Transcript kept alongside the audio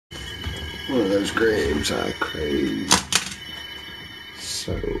One of those games I crave.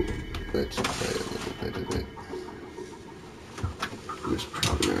 So let's play a little bit of it. I'm just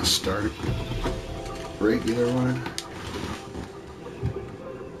probably gonna start a regular one.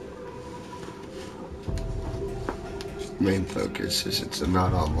 Main focus is it's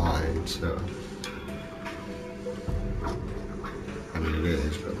not online, so I mean it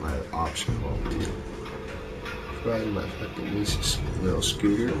is, but my option won't be. Riding my fucking niece's little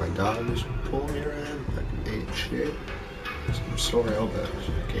scooter, my dog is pulling me around, fucking ate shit. Some sore elbows.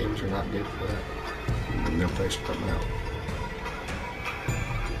 Games are not good for that. No place to put them out.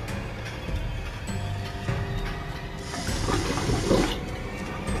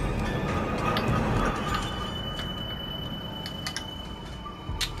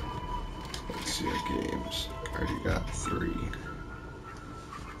 Let's see our games. Already got 3.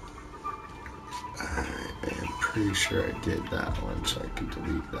 I am pretty sure I did that one, so I can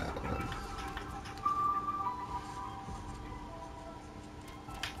delete that one.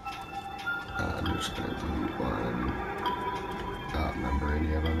 I'm just gonna delete one. I don't remember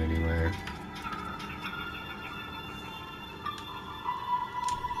any of them anyway.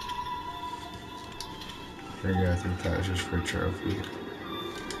 There you go, I think that was just for a trophy.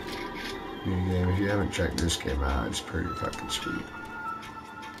 New game. If you haven't checked this game out, it's pretty fucking sweet.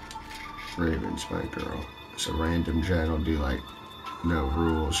 Raven's my girl. It's a random gen, will do like no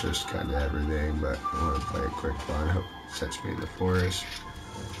rules, just kind of everything, but I want to play a quick one. Hope it sets me in the forest.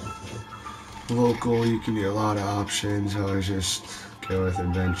 Local, you can do a lot of options. I always just go with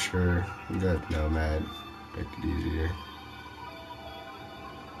adventure. Go with nomad, make it easier.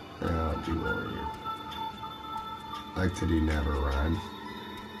 And I'll do warrior. I like to do never run,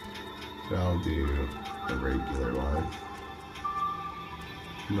 but I'll do a regular one.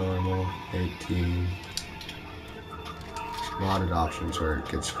 Normal, 18. There's a lot of options where it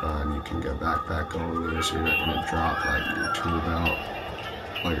gets fun. You can go backpack only, so you're not going to drop like your tool belt,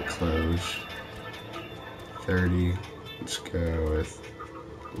 all your clothes. 30. Let's go with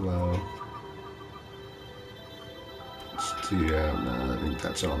low. Let's do, no, I think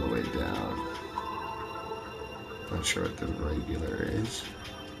that's all the way down. Not sure what the regular is.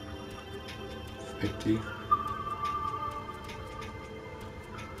 50.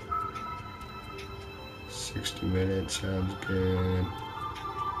 $60 sounds good.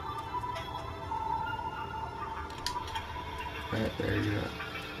 Alright, there you go.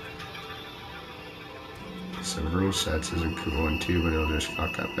 So rule sets is a cool one too, but it'll just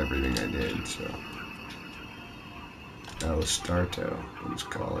fuck up everything I did, so. El Starto, let's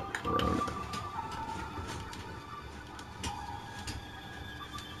call it Corona.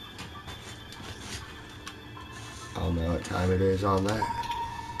 I'll know what time it is on that.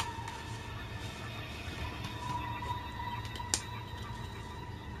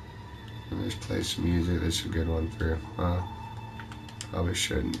 Let's play some music. This is a good one for, probably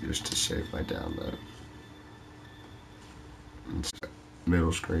shouldn't, just to save my download.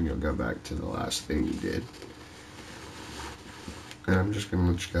 Middle screen, you'll go back to the last thing you did. And I'm just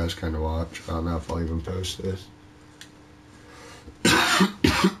gonna let you guys kind of watch. I don't know if I'll even post this.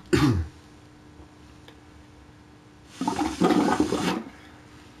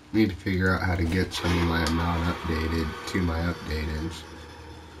 Need to figure out how to get some of my non-updated to my updated.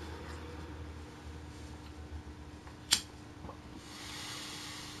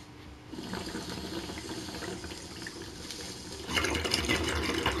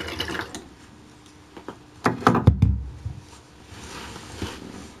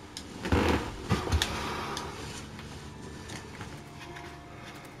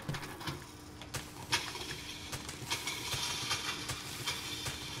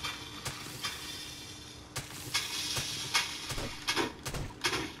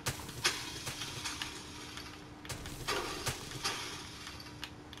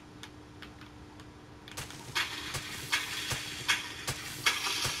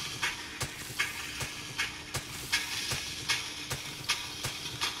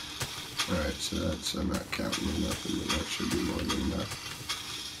 Alright, so that's, I'm not counting nothing, but that should be more than enough.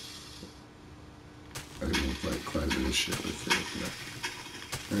 I will play quite a bit of shit with it.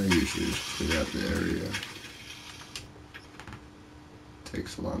 I usually just clear out the area.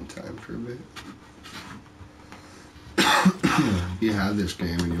 Takes a long time for a bit. If you have this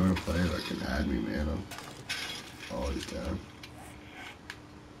game and you want to play it, like, add me, man. I'm always down.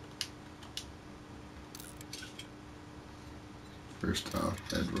 First off,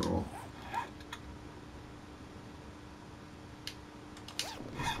 bedroll.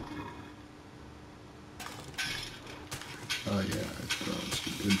 Oh yeah, I throw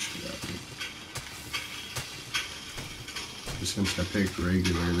some good shit at me. Just since I picked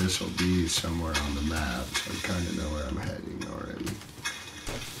regular, this will be somewhere on the map, so I kind of know where I'm heading already.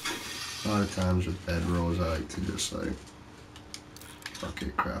 A lot of times with bed rolls, I like to just like, fuck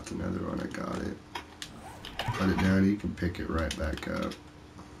it, craft another one, I got it. Put it down, you can pick it right back up.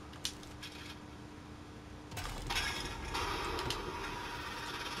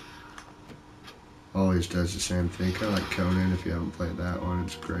 Always does the same thing, kind of like Conan. If you haven't played that one,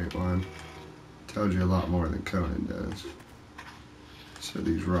 it's a great one. Tells you a lot more than Conan does. So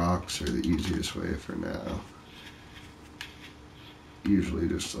these rocks are the easiest way for now. Usually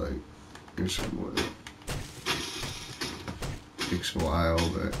just like, here's some wood. Takes a while,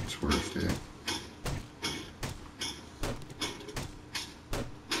 but it's worth it.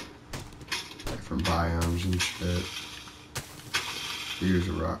 Different biomes and shit. Here's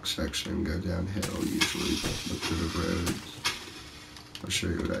a rock section, go downhill usually, look to the roads. I'll show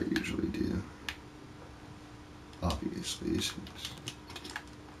you what I usually do. Obviously, since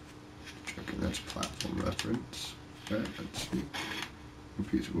checking that's a platform reference. Right, let's see. A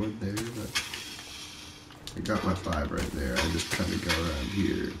piece of wood there, but I got my 5 right there. I just kind of go around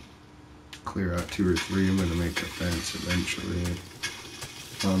here, clear out 2 or 3. I'm gonna make a fence eventually.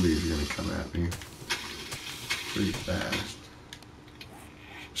 Zombies are gonna come at me pretty fast.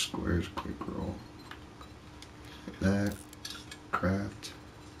 Squares, quick roll. Like that. Craft.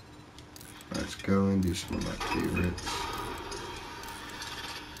 Let's go and do some of my favorites.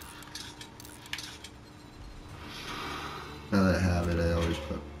 Now that I have it, I always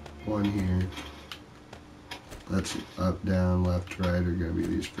put 1 here. That's up, down, left, right are going to be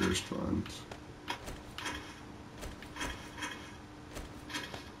these first ones.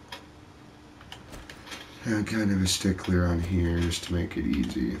 And I'm kind of a stickler on here just to make it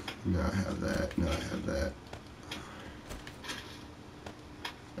easy. Now I have that, now I have that.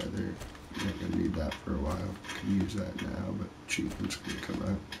 Feather, not going to need that for a while. Can use that now, but achievement's going to come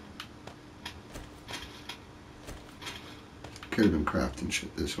up. Could have been crafting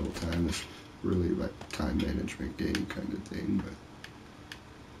shit this whole time. This really like time management game kind of thing, but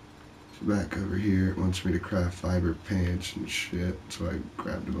so back over here it wants me to craft fiber pants and shit, so I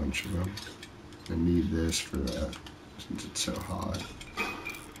grabbed a bunch of them. I need this for that since it's so hot.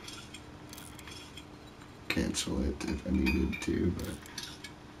 Cancel it if I needed to, but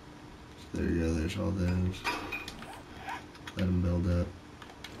so there you go, there's all those. Let them build up.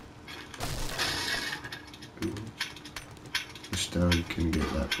 Ooh. The stone can get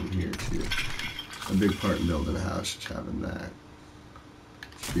that from here too. A big part in building a house is having that.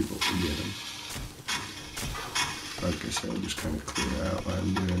 So people forget them. Like I said, just kind of clear out while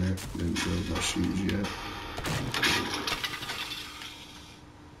I'm doing it. Didn't build my shoes yet.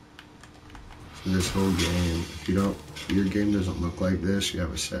 So this whole game, if you don't, your game doesn't look like this, you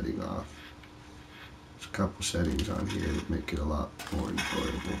have a setting off. There's a couple settings on here that make it a lot more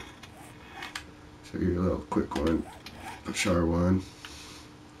enjoyable. So here's a little quick one. Push R1.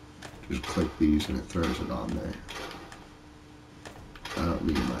 Just click these and it throws it on there. I don't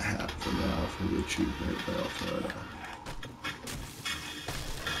need my hat for now for the achievement, but I'll throw it on.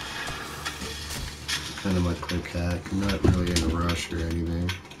 Kind of my quick hack. I'm not really in a rush or anything.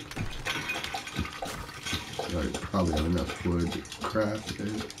 I probably have enough wood to craft it.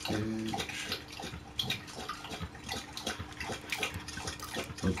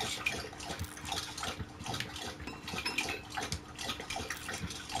 Oops.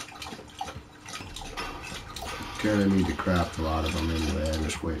 Gonna need to craft a lot of them anyway. I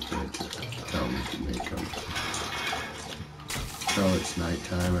just wait for it to tell me to make them. Until it's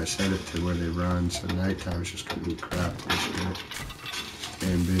nighttime, I set it to where they run, so nighttime is just gonna be crafting shit.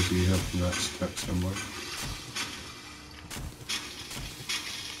 Staying busy, hope I'm not stuck somewhere.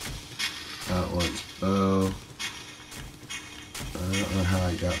 That one's bow. I don't know how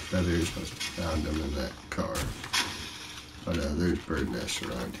I got feathers, must have found them in that car. But there's bird nests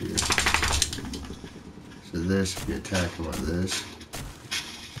around here. So this, if you attack them with this,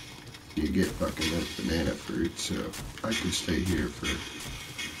 you get fucking those banana fruit, so I can stay here for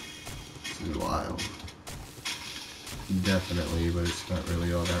a while. Definitely, but it's not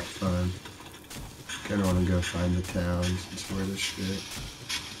really all that fun. Kinda wanna go find the towns and sort this shit.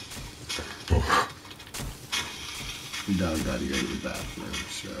 Dog gotta go to the bathroom,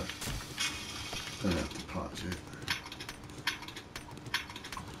 so I'm gonna have to pause it.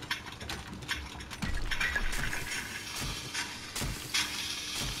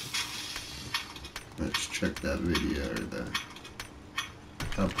 Let's check that video or the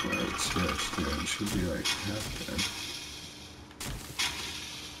uploads. Yeah, it's done. Should be like half done.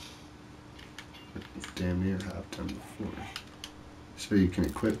 Damn near half done before. So you can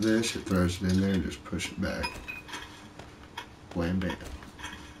equip this, it throws it in there and just push it back. Wham bam.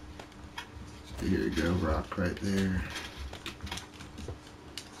 So here you go, rock right there.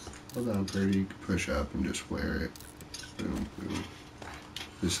 Hold on, pretty. You can push up and just wear it. Boom, boom.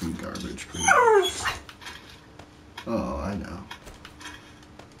 This is garbage, pretty. Oh, I know.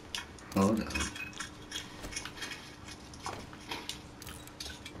 Hold on.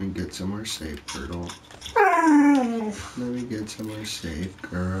 Let me get somewhere safe, Turtle. Let me get somewhere safe,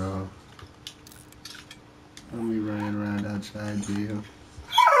 girl. I'll be running around outside you.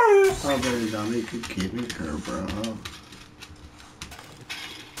 Oh, baby, zombie could keep me, girl, bro.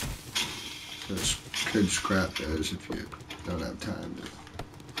 Just could scrap those if you don't have time to.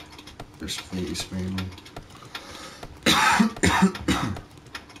 There's face mainly.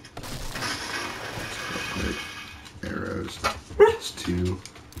 Arrows. It's 2.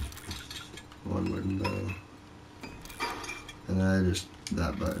 1 wooden bow. And then I just,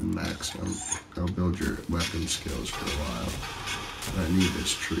 that button maximum. I'll build your weapon skills for a while. I need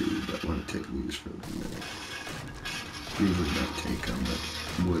this tree, but I want to take these for a minute. Usually don't take them, but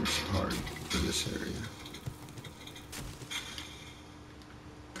wood's hard for this area.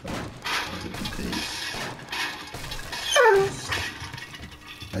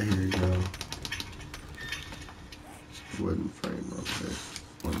 I hear you go. Wooden frame real quick.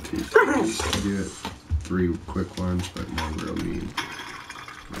 1, 2, 3. Do it. 3 quick ones, but no real need.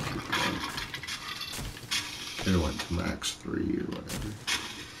 Could have went to max 3 or whatever.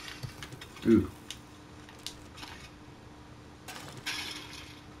 Ooh.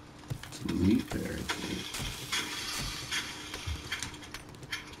 Some meat there, I think.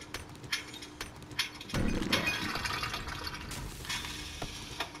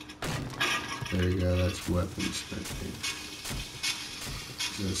 There you go, that's weapons right there.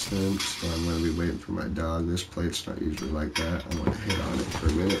 So I'm going to be waiting for my dog. This plate's not usually like that. I'm going to hit on it for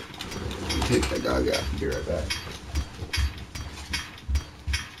a minute. Take my dog out and be right back.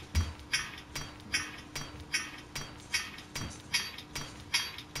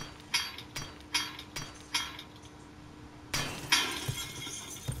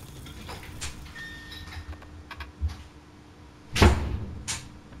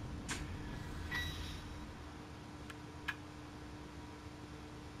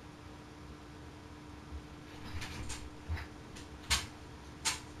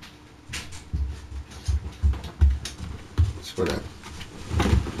 What up?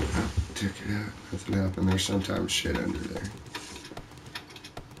 Took it out, nothing happened. There's sometimes shit under there.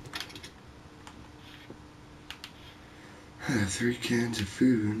 I have 3 cans of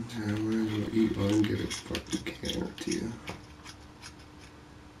food, so I might as well eat one and get a fucking can or 2.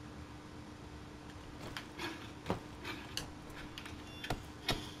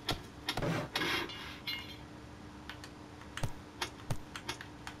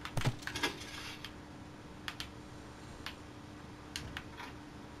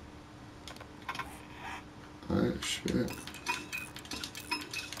 Oh shit.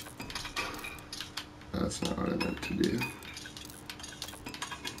 That's not what I meant to do.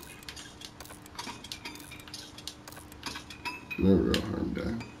 No real harm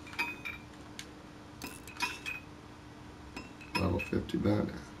done. Level 50 bow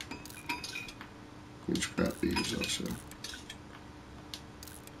down. You can scrap these also.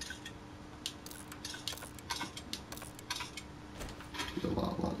 A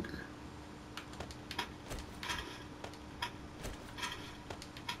lot longer.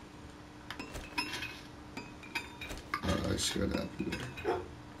 Oh, I see what happened there.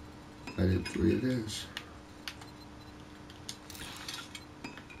 I did 3 of this.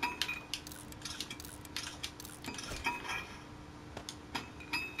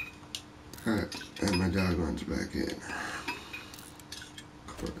 Alright, and my dog runs back in.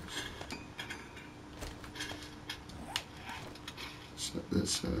 Of course. Set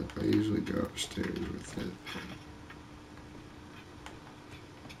this up. I usually go upstairs with it.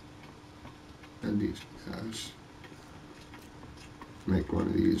 A decent house. Make one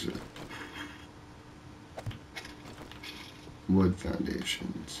of these wood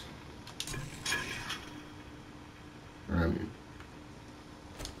foundations. Or I mean,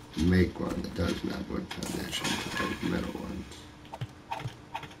 make one that doesn't have wood foundations, like metal ones.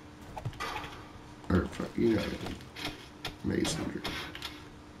 Or, you know, masonry.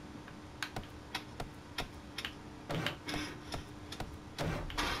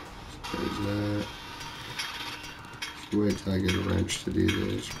 So there's that. Wait till I get a wrench to do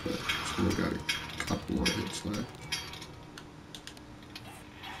this, but it's only got a couple more hits left.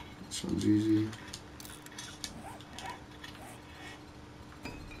 This one's easy.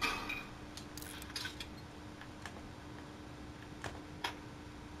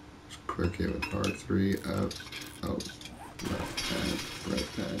 Just quick hit with R3 up. Oh, left pad, right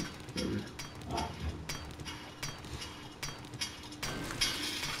pad, whatever.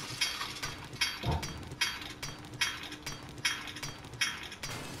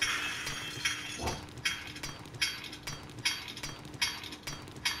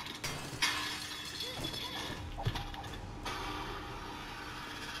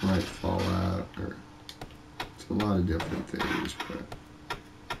 Might fall out, or it's a lot of different things, but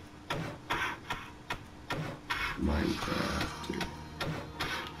Minecraft too.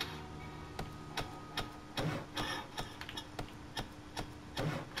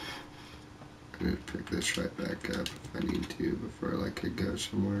 I'm gonna pick this right back up if I need to before like it goes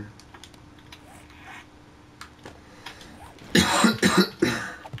somewhere.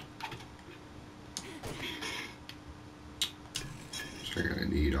 So I'm gonna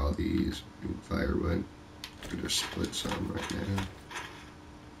need all these firewood. I just split some right now.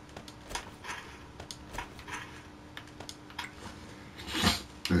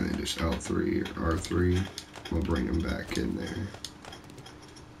 And then just L3 or R3. We'll bring them back in there.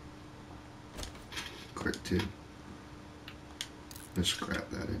 Quick tip. Just scrap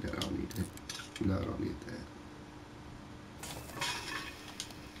that. I don't need it. No, I don't need that.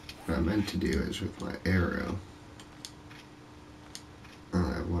 What I meant to do is with my arrow. I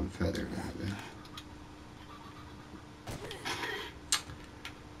only have one feather now.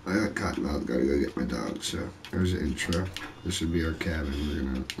 I got cottonmouth, gotta go get my dog, so there's the intro. This would be our cabin. We're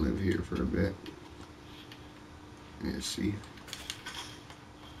gonna live here for a bit. Yeah, see.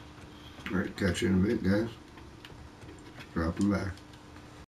 Alright, catch you in a bit, guys. Dropping back.